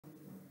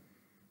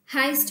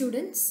Hi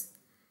students.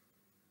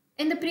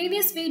 In the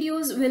previous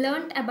videos we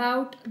learned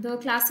about the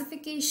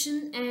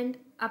classification and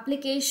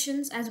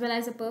applications as well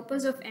as the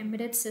purpose of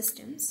embedded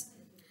systems.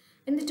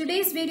 In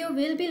today's video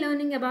we'll be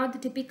learning about the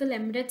typical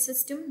embedded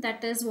system,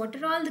 that is what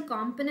are all the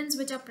components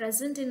which are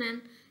present in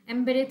an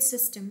embedded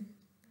system.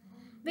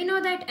 We know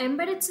that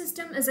embedded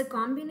system is a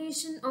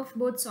combination of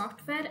both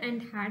software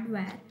and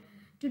hardware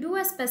to do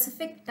a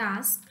specific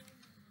task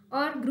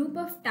or group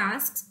of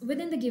tasks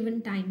within the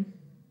given time.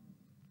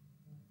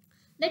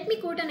 Let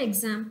me quote an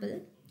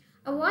example.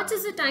 A watch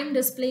is a time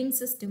displaying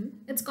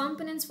system. Its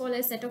components follow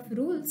a set of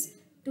rules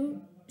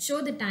to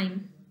show the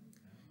time.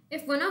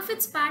 If one of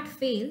its parts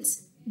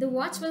fails, the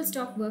watch will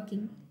stop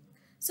working.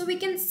 So we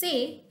can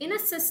say in a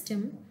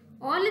system,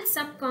 all its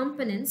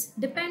subcomponents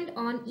depend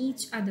on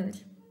each other.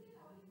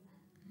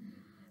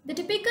 The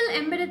typical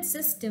embedded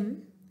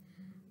system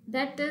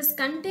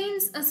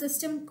contains a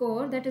system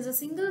core, that is a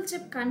single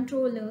chip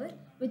controller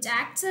which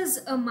acts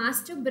as a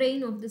master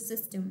brain of the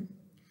system,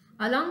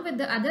 along with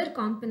the other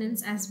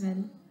components as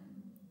well.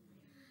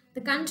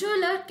 The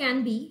controller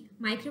can be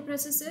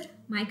microprocessor,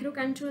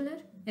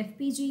 microcontroller,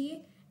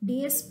 FPGA,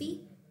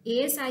 DSP,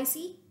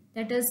 ASIC,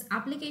 that is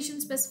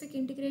application specific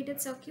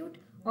integrated circuit,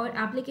 or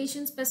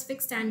application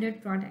specific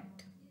standard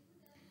product.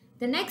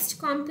 The next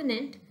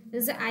component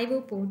is the IO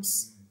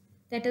ports,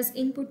 that is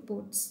input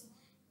ports.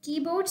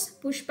 Keyboards,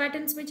 push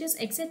button switches,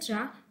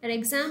 etc. are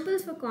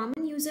examples for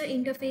common user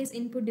interface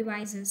input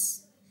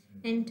devices.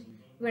 And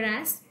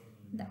whereas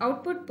the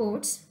output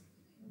ports,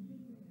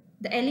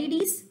 the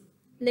LEDs,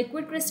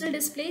 liquid crystal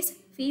displays,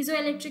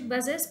 piezoelectric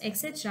buzzers,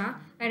 etc.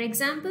 are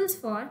examples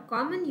for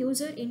common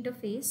user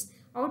interface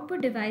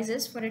output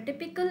devices for a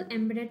typical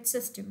embedded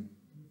system.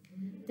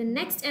 The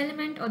next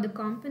element or the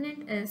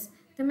component is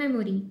the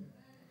memory.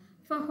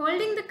 For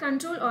holding the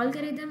control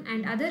algorithm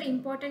and other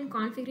important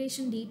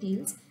configuration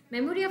details,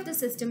 memory of the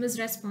system is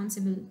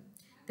responsible.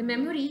 The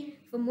memory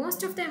for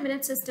most of the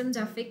embedded systems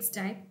are fixed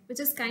type, which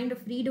is kind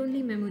of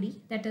read-only memory,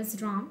 that is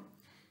ROM,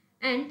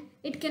 and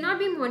it cannot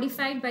be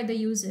modified by the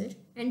user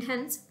and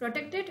hence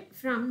protected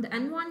from the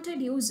unwanted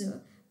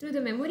user through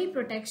the memory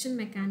protection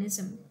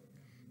mechanism.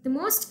 The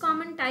most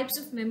common types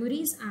of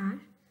memories are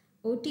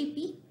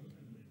OTP,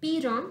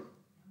 PROM,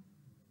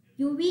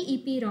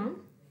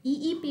 UVEPROM,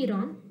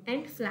 EEPROM,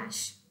 and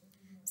flash.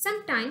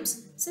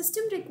 Sometimes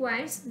system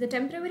requires the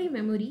temporary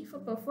memory for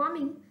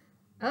performing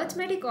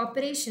arithmetic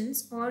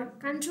operations or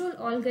control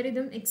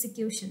algorithm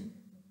execution.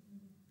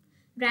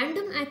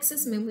 Random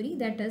access memory,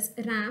 that is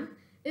RAM,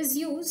 is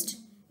used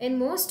in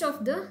most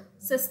of the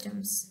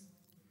systems.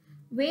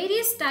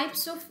 Various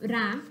types of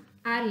RAM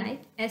are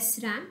like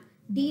SRAM,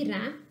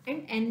 DRAM,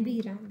 and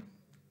NVRAM.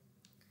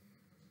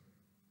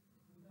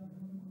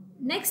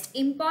 Next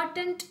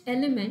important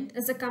element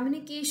is a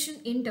communication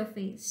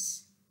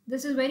interface.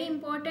 This is very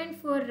important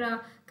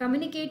for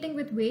communicating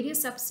with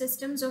various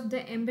subsystems of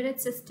the embedded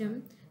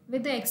system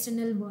with the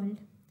external world.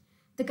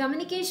 The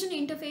communication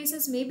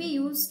interfaces may be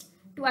used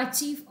to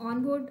achieve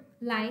onboard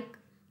like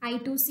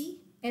I2C,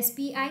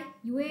 SPI,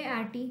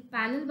 UART,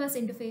 parallel bus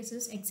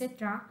interfaces,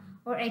 etc.,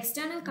 or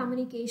external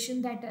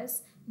communication, that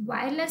is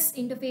wireless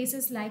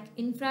interfaces like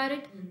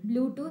infrared,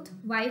 Bluetooth,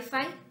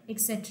 Wi-Fi,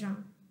 etc.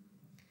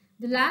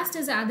 The last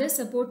is other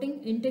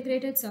supporting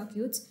integrated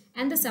circuits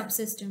and the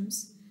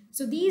subsystems.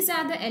 So these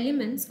are the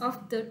elements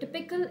of the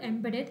typical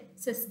embedded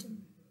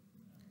system.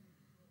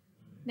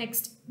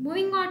 Next,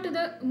 moving on to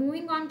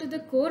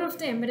the core of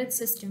the embedded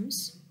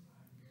systems.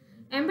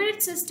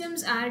 Embedded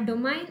systems are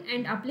domain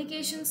and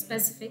application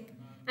specific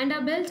and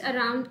are built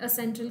around a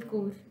central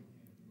core.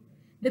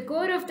 The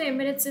core of the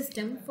embedded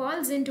system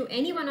falls into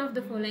any one of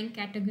the following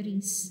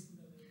categories: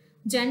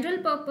 general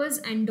purpose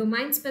and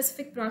domain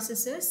specific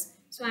processors.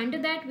 So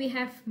under that we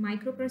have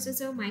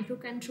microprocessor,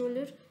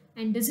 microcontroller,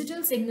 and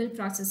digital signal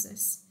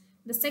processors.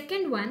 The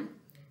second one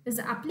is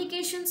the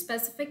application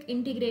specific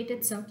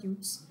integrated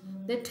circuits.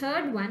 The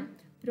third one,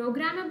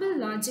 programmable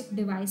logic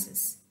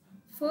devices.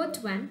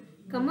 Fourth one,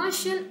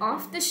 commercial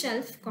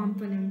off-the-shelf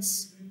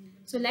components.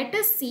 So let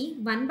us see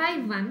one by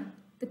one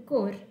the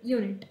core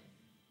unit.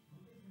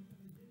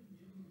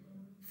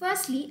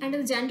 Firstly, under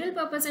the general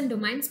purpose and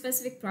domain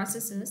specific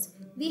processors,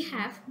 we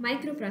have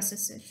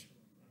microprocessor.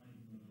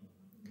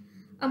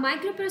 A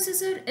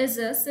microprocessor is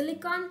a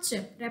silicon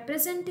chip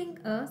representing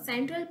a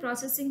central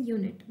processing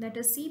unit, that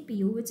is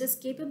CPU, which is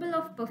capable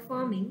of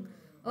performing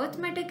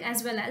arithmetic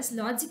as well as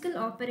logical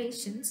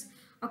operations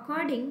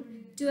according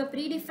to a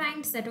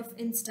predefined set of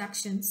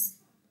instructions.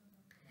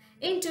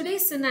 In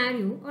today's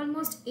scenario,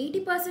 almost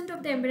 80%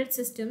 of the embedded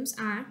systems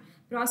are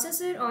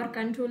processor or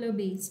controller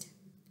based.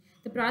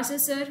 The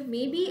processor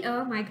may be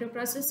a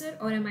microprocessor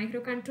or a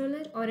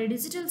microcontroller or a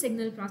digital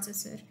signal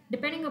processor,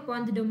 depending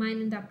upon the domain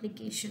and the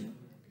application.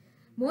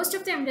 Most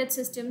of the embedded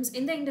systems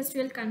in the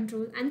industrial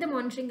control and the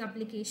monitoring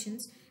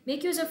applications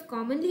make use of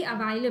commonly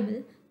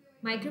available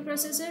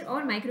microprocessor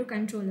or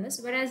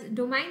microcontrollers, whereas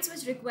domains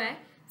which require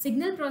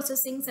signal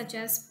processing such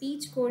as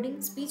speech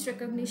coding, speech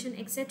recognition,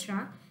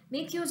 etc.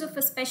 make use of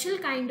a special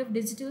kind of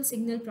digital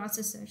signal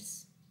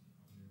processors.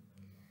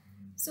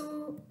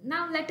 So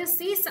now let us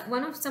see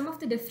some of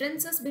the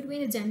differences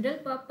between a general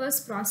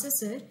purpose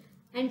processor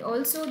and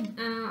also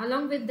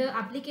along with the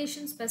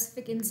application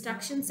specific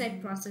instruction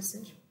set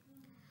processor.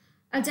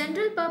 A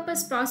general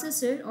purpose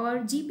processor or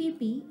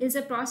GPP is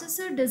a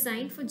processor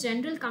designed for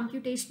general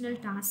computational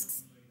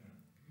tasks.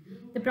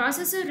 The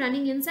processor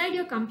running inside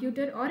your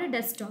computer or a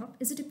desktop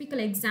is a typical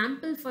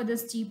example for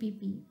this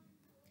GPP.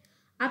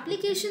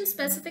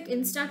 Application-specific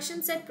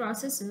instruction set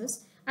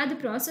processors are the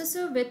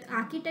processor with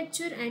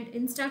architecture and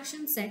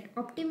instruction set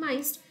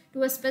optimized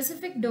to a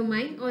specific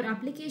domain or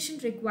application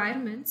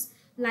requirements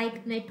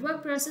like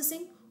network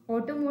processing,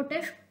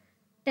 automotive,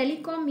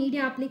 telecom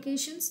media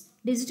applications,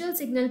 digital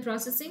signal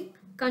processing,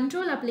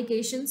 control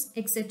applications,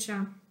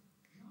 etc.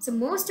 So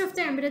most of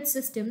the embedded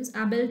systems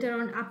are built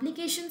around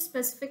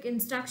application-specific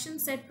instruction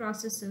set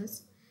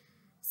processors.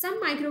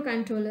 Some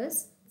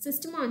microcontrollers,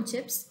 system on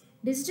chips,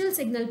 digital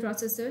signal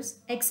processors,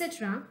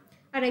 etc.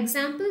 are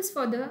examples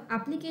for the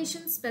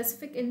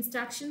application-specific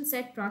instruction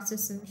set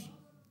processor.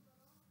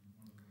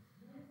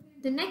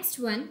 The next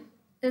one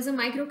is a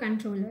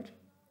microcontroller.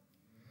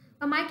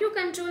 A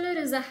microcontroller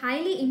is a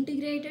highly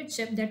integrated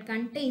chip that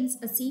contains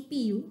a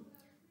CPU,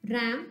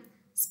 RAM,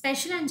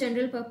 special and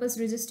general purpose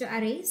register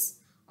arrays,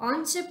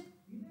 on-chip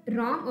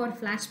ROM or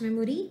flash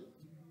memory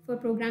for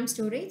program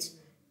storage,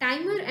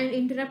 timer and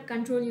interrupt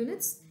control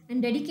units,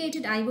 and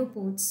dedicated I/O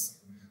ports.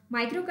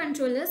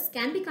 Microcontrollers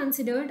can be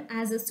considered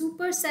as a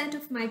superset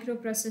of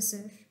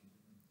microprocessor.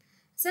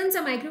 Since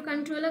a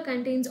microcontroller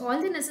contains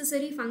all the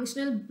necessary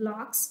functional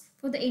blocks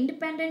for the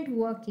independent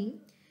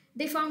working,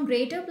 they found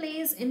greater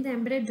place in the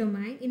embedded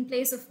domain in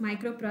place of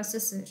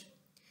microprocessor.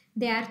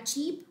 They are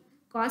cheap,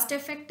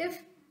 cost-effective,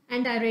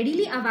 and are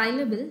readily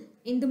available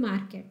in the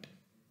market.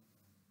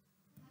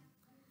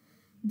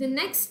 The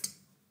next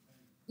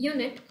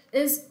unit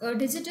is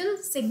digital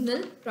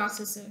signal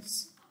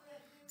processors.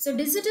 So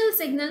digital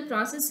signal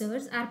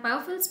processors are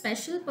powerful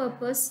special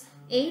purpose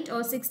 8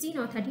 or 16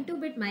 or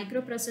 32-bit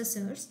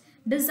microprocessors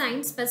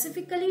designed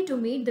specifically to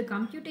meet the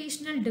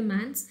computational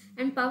demands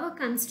and power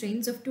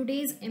constraints of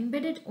today's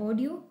embedded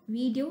audio,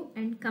 video,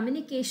 and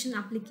communication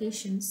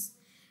applications.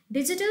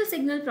 Digital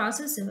signal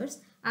processors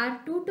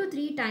are 2 to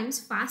 3 times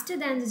faster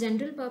than the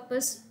general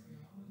purpose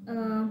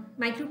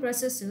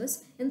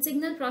microprocessors in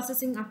signal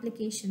processing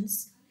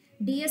applications.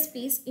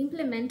 DSPs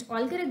implement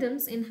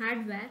algorithms in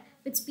hardware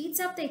which speeds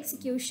up the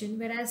execution,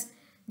 whereas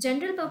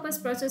general purpose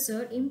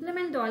processor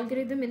implement the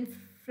algorithm in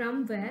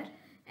firmware,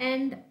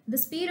 and the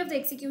speed of the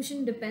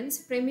execution depends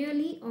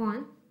primarily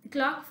on the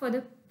clock for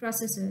the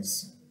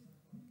processors.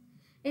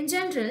 In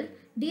general,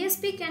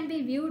 DSP can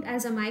be viewed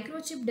as a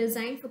microchip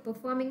designed for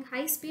performing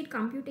high-speed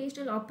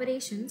computational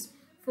operations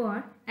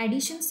for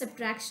addition,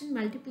 subtraction,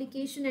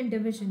 multiplication, and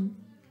division.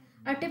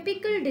 A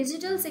typical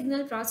digital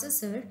signal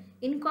processor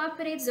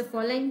incorporates the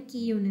following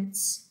key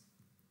units.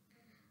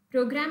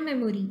 Program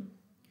memory.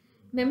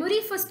 Memory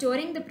for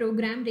storing the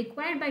program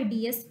required by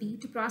DSP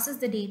to process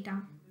the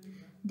data.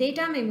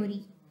 Data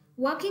memory.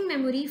 Working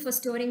memory for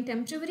storing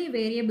temporary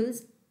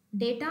variables,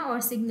 data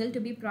or signal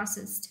to be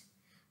processed.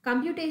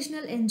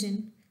 Computational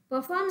engine.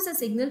 Performs the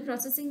signal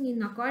processing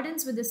in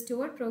accordance with the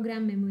stored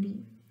program memory.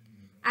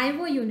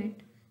 I/O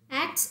unit.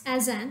 Acts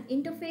as an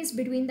interface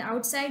between the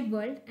outside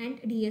world and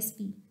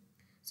DSP.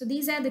 So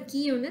these are the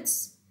key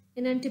units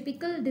in a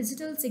typical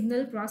digital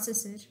signal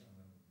processor.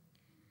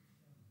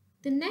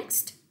 The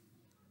next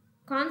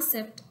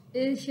concept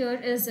here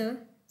is a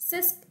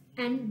CISC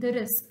and the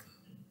RISC.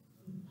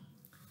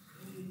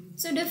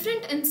 So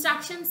different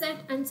instruction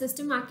set and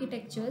system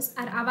architectures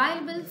are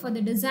available for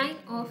the design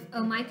of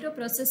a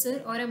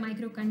microprocessor or a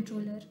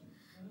microcontroller.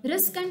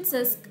 RISC and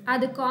CISC are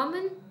the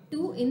common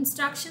two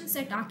instruction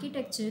set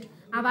architecture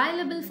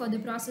available for the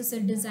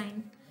processor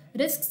design.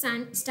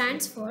 RISC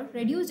stands for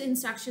Reduced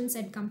Instruction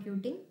Set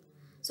Computing.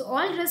 So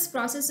all RISC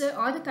processor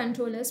or the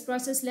controllers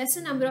process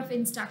lesser number of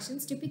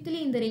instructions,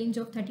 typically in the range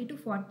of 30 to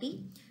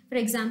 40. For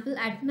example,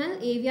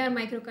 Atmel AVR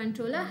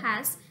microcontroller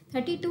has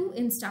 32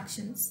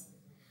 instructions.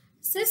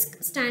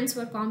 CISC stands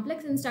for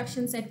Complex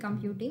Instruction Set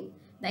Computing.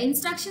 The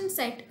instruction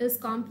set is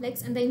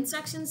complex and the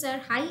instructions are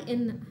high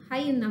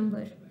in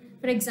number.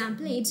 For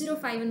example,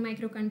 8051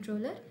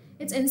 microcontroller,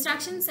 its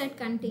instruction set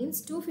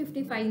contains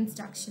 255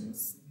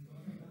 instructions.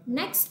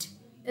 Next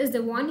is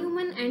the von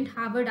Neumann and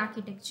Harvard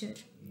architecture.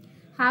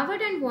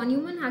 Harvard and von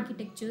Neumann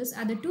architectures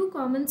are the two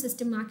common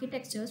system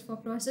architectures for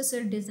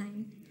processor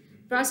design.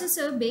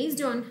 Processor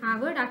based on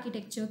Harvard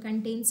architecture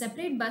contains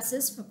separate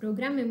buses for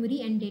program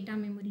memory and data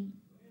memory,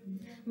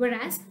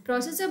 whereas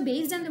processor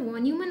based on the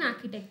von Neumann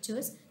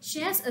architectures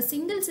shares a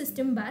single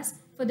system bus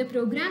for the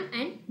program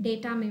and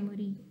data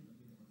memory.